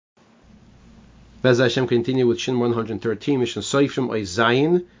Bez Hashem continue with Shin 113, Mishnah Soifim Oy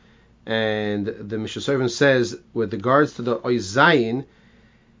Zayin, and the Mishnah Soifim says, with regards to the Oy Zayin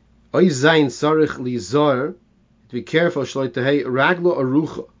Sarich Lizor, to be careful, Shloi Tehei Raglo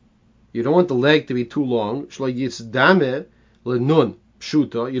Arucha. You don't want the leg to be too long. Shloi Yitzdame Lenun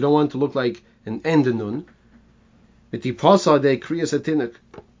Pshuta. You don't want it to look like an end nun. V'tipasa de Kriyas Atinik.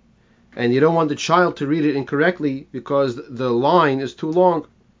 And you don't want the child to read it incorrectly because the line is too long.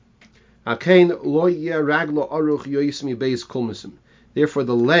 Therefore,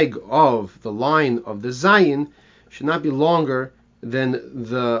 the leg of the line of the zayin should not be longer than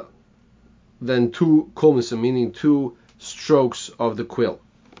 2 kulmisim, meaning 2 strokes of the quill,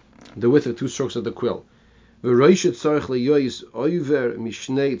 the width of 2 strokes of the quill.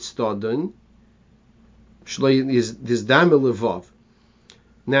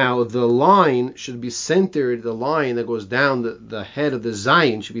 Now the line should be centered, the line that goes down the head of the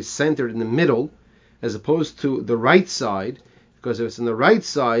zayin should be centered in the middle, as opposed to the right side, because if it's in the right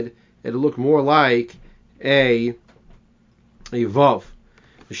side, it'll look more like a vav.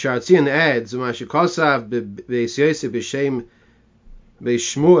 The Sharatzian adds, Umashikosav Beis Yosef B'Shem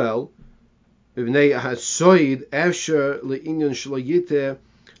Beishmuel B'nei HaSoid Efsher Le'inyon Shlo Yiteh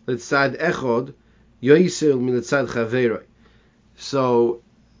L'tzad Echod Yoyisel Mi'letzad Chaveroi. So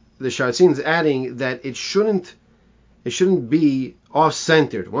the Sharatzian is adding that it shouldn't be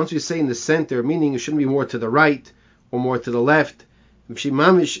off-centered. Once we say in the center, meaning it shouldn't be more to the right or more to the left.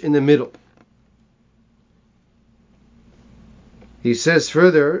 Mamish in the middle. He says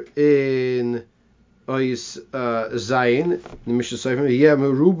further in Ois Zayin, the Mishnah Soifim,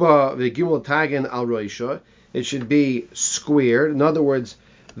 Meruba v'gimel tagen al roisha. It should be squared. In other words,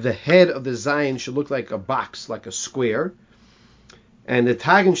 the head of the Zayin should look like a box, like a square. And the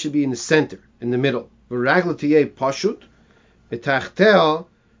tagen should be in the center, in the middle. V'ragla tiyeh pashut, v'tachtel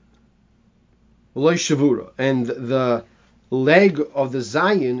v'loy shavura. And the leg of the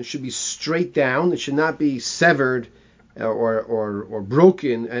zayin should be straight down. It should not be severed or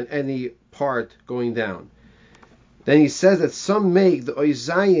broken at any part going down. Then he says that some make the oy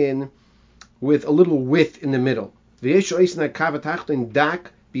zayin with a little width in the middle. It's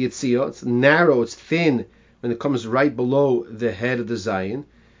narrow, it's thin when it comes right below the head of the zayin,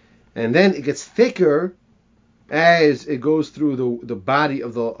 and then it gets thicker as it goes through the body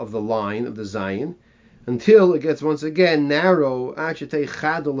of the line of the zayin, until it gets once again narrow,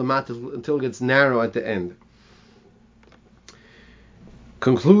 until it gets narrow at the end.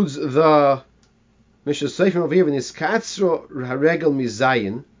 Concludes the Mishnah Seifim over here, V'niskatzro haregel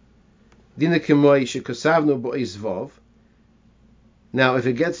mizayin dina k'moy shekosavnu bo'is vav. Now, if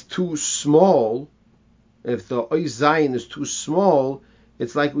it gets too small, if the ois zayin is too small,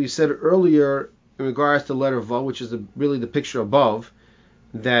 it's like we said earlier in regards to the letter vav, which is really the picture above,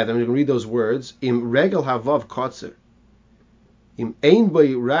 that I'm going to read those words. Im regel havav kotzer. Im ein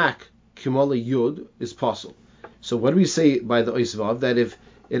by rak kimala yud is possible. So what do we say by the ois vav? That if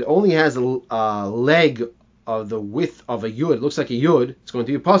it only has a leg of the width of a yud, it looks like a yud, it's going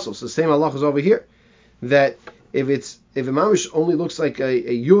to be possible. So the same halach is over here. That if a mamish only looks like a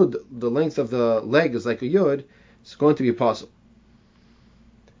yud, the length of the leg is like a yud, it's going to be possible.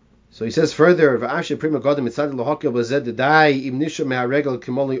 So he says further, even though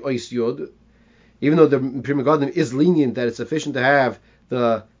the Prima Godim is lenient that it's sufficient to have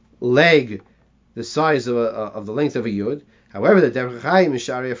the leg the size of the length of a yud. However, the Derech Chaim and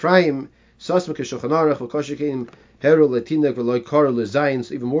Shari Ephraim, Sasma Keshulchan Aruch, V'koshekim Heru Latinak V'loy Koru L'Zayin.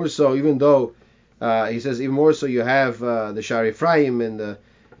 Even more so, even though he says even more so, you have the Shari Ephraim and the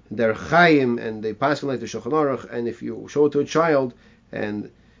Derech Chaim and they pass like the Shulchan Aruch, and if you show it to a child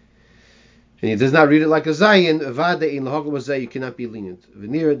and he does not read it like a zayin, you cannot be lenient.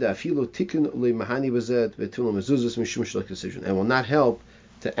 And will not help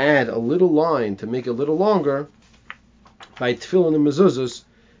to add a little line to make it a little longer by tefillin and mezuzos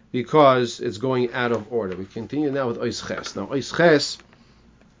because it's going out of order. We continue now with ois ches. Now ois ches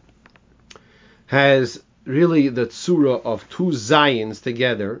has really the tzura of 2 zayins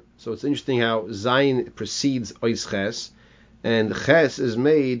together. So it's interesting how zayin precedes ois ches, and ches is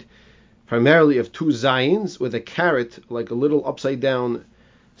made primarily of 2 zayins with a caret, like a little upside down,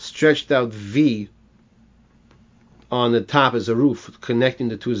 stretched out V on the top as a roof, connecting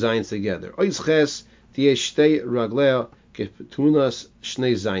the 2 zayins together. Ois ches tiye shtei raglea ketunas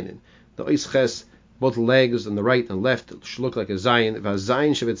shnei zayinin. The ois ches, both legs on the right and left, should look like a zayin. If a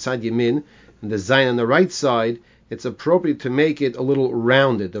zayin shevet sad yamin, and the zayin on the right side, it's appropriate to make it a little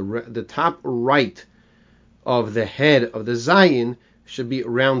rounded. The top right of the head of the zayin should be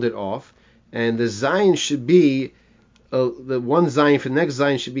rounded off, and the zayin should be the one zayin for the next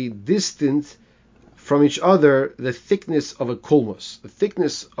zayin should be distant from each other the thickness of a kulmus, the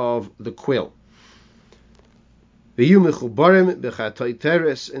thickness of the quill. And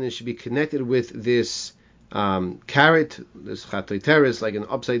it should be connected with this caret, this chatoi teres, like an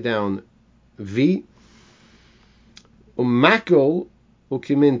upside down V. Umakol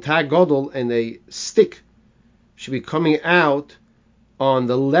ukimin tagodol, and a stick should be coming out on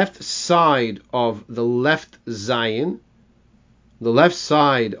the left side of the left zayin. The left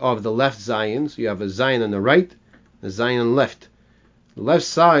side of the left zayin. So you have a zayin on the right, a zayin on the left. The left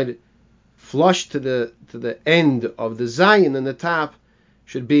side, flush to the end of the zayin on the top,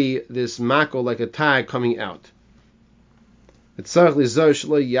 should be this makol, like a tag coming out. You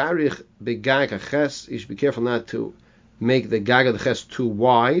should be careful not to make the gag of the ches too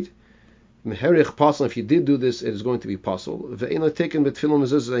wide. If you did do this, it is going to be possible. Taken with tefillin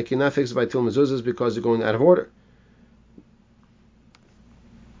mezuzahs, I cannot fix it by tefillin mezuzahs because they're going out of order.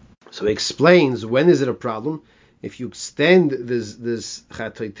 So he explains, when is it a problem? If you extend this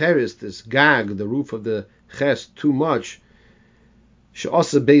chatoi teres, this gag, the roof of the ches, too much, it's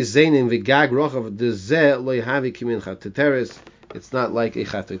not like a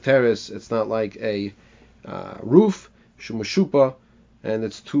chatoi teres, it's not like a roof, shumashupa, and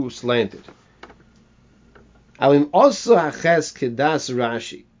it's too slanted. Also ches kedas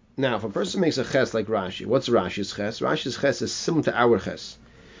Rashi. Now, if a person makes a ches like Rashi, what's Rashi's ches? Rashi's ches is similar to our ches.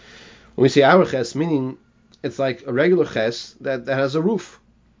 When we say our ches, meaning it's like a regular ches that has a roof.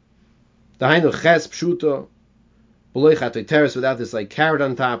 The hainu ches pshuto, b'loi chatoi teres, without this like carrot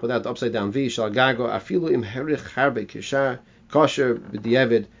on top, without the upside down V, shal gago, afilu im herich harbe kishar, kosher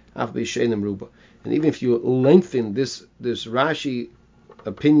b'diavad, af b'shenim ruba. And even if you lengthen this Rashi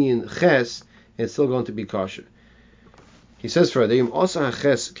opinion ches, it's still going to be kosher. He says further, Im also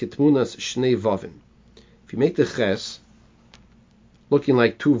haches kitmunas shnei vavim. If you make the ches looking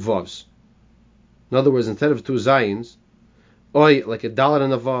like two vavs, in other words, instead of two zayins, or like a dalet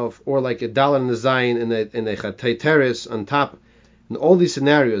and a vav, or like a dalet and a zayin and a chatoi teres on top, in all these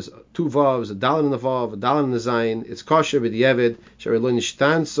scenarios, two vavs, a dalet and a vav, a dalet and a zayin, it's kosher b'diavad, shereloi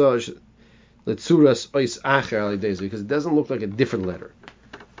nishtanso letzuras ois acher alidez, because it doesn't look like a different letter.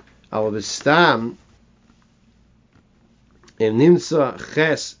 Al v'stam em nimsa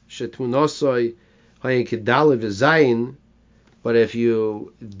ches shetmunosoi hayin kedalet v'zayin. But if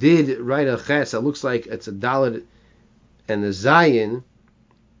you did write a ches that looks like it's a dalet and a zayin,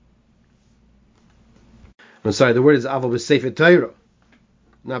 I'm sorry, the word is aval b'sefer Torah,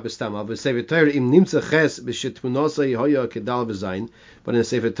 not b'stam. Aval b'sefer Torah im nimsa ches b'shetmunosoi haya kedalet v'zayin. But in the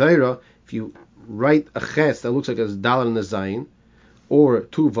sefer Torah, if you write a ches that looks like it's a dalet and a zayin, or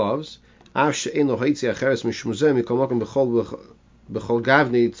two vavs, if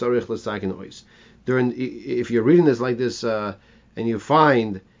you're reading this like this, and you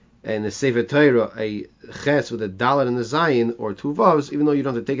find in the Sefer Torah a ches with a dalet and a zayin, or two vavs, even though you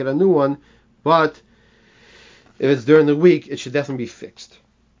don't have to take it a new one, but if it's during the week, it should definitely be fixed.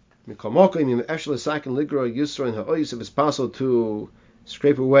 If it's possible to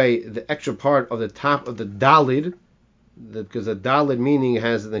scrape away the extra part of the top of the dalid, because the dalid meaning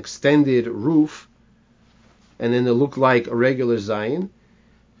has an extended roof, and then they look like a regular zayin.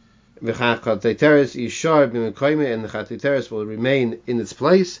 And the chatoi teres will remain in its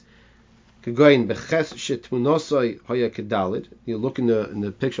place. You look in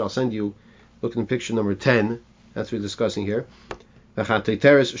the picture, I'll send you, look in picture number 10, that's what we're discussing here. The chatoi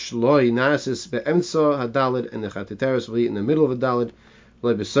teres shloi nasis be'emtso hadalid, and the chatoi teres will be in the middle of a dalid,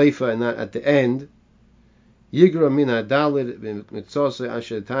 and not at the end. Yigra min hadalid b'mitzose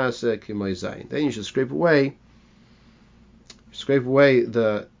asher tase k'moy zayin. Then you should scrape away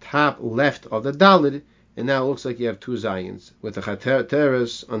the top left of the dalid, and now it looks like you have two zayins with the chatoi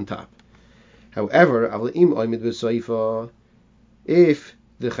teres on top. However, if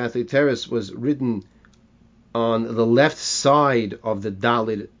the chatoi teres was written on the left side of the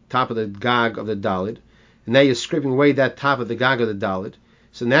dalid, top of the gag of the dalid, and now you're scraping away that top of the gag of the dalid,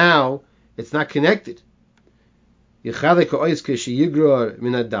 so now it's not connected. If you read it like this,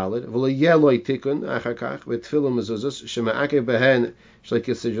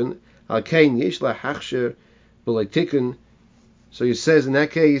 and so he says in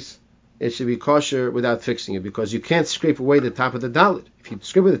that case it should be kosher without fixing it, because you can't scrape away the top of the dalid. If you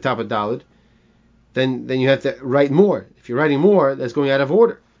scrape away the top of the dalid, then you have to write more. If you're writing more, that's going out of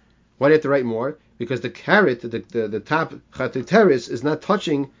order. Why do you have to write more? Because the caret, the top chatoi teres, is not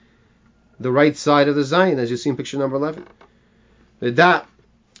touching the right side of the zayin, as you see in picture number 11. The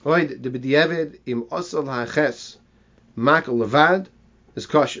b'diavad im osal haches makal levad is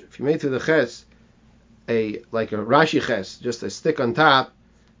kosher. If you made through the ches like a Rashi ches, just a stick on top,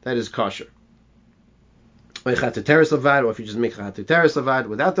 that is kosher. or Chatiteres Lavad, or if you just make Chatiteres Lavad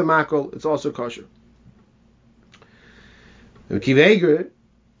without the makol, it's also kosher. Kiveger,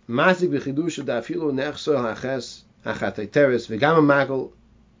 Masik b'chidusha da'afilu nechso ha'ches ha'chatiteres v'gam ha'makol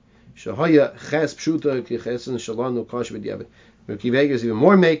shehoya ches pshuta ki chesen shalanu kosher b'diavad. Kiveger is even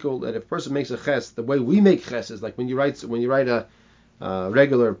more makel that if a person makes a ches, the way we make ches is like when you write a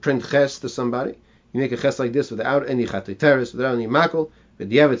regular print ches to somebody, you make a ches like this without any chatiteres, without any makol,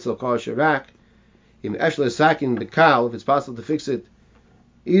 b'diavad still kosher rak. Im eshler sakin b'kal, if it's possible to fix it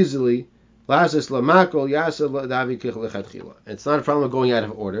easily. It's not a problem of going out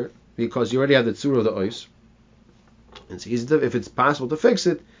of order because you already have the tzur of the ois. It's easy to, if it's possible to fix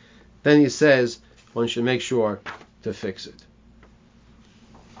it, then he says one should make sure to fix it.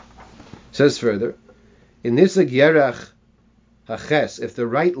 Says further, in nisag yerach haches, if the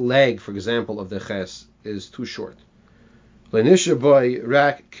right leg, for example, of the ches is too short, lenisha boy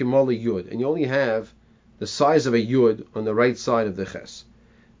rak kimoli yud, and you only have the size of a yud on the right side of the ches.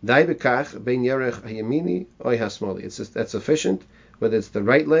 It's just, that's sufficient, whether it's the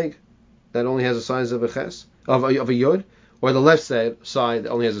right leg that only has the size of a ches of a yud, or the left side that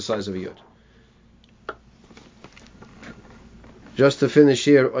only has the size of a yud. Just to finish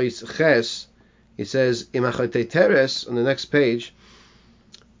here, ois ches, it says imachatei on the next page.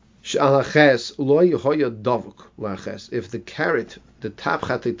 If the carrot, the top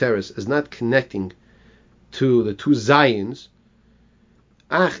chatei teres, is not connecting to the two zayins,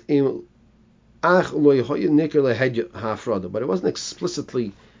 but it wasn't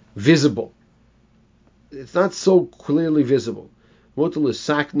explicitly visible. It's not so clearly visible. You could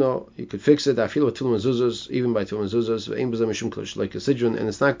fix it, even by tefillin mezuzos, like a sidron, and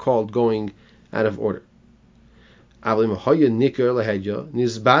it's not called going out of order. But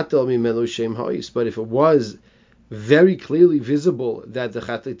if it was very clearly visible that the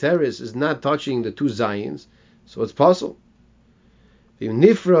chatei teres is not touching the two zayins, so it's possible.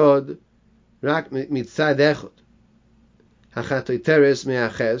 Nifrod rak mitzad echad hachatei teres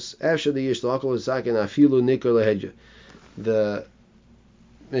me'aches after the yishlakol zaken afilu nikor lehedja. The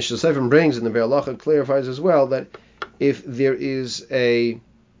Mishnah Sefer brings, and the Be'er Halacha clarifies as well, that if there is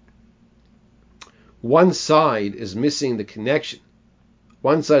one side is missing the connection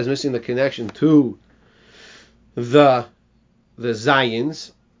to the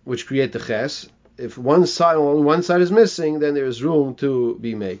zayins which create the ches. If only one side is missing, then there is room to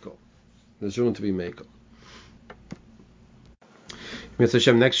be makel.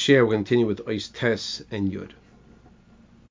 Next year we'll continue with ois tes and yud.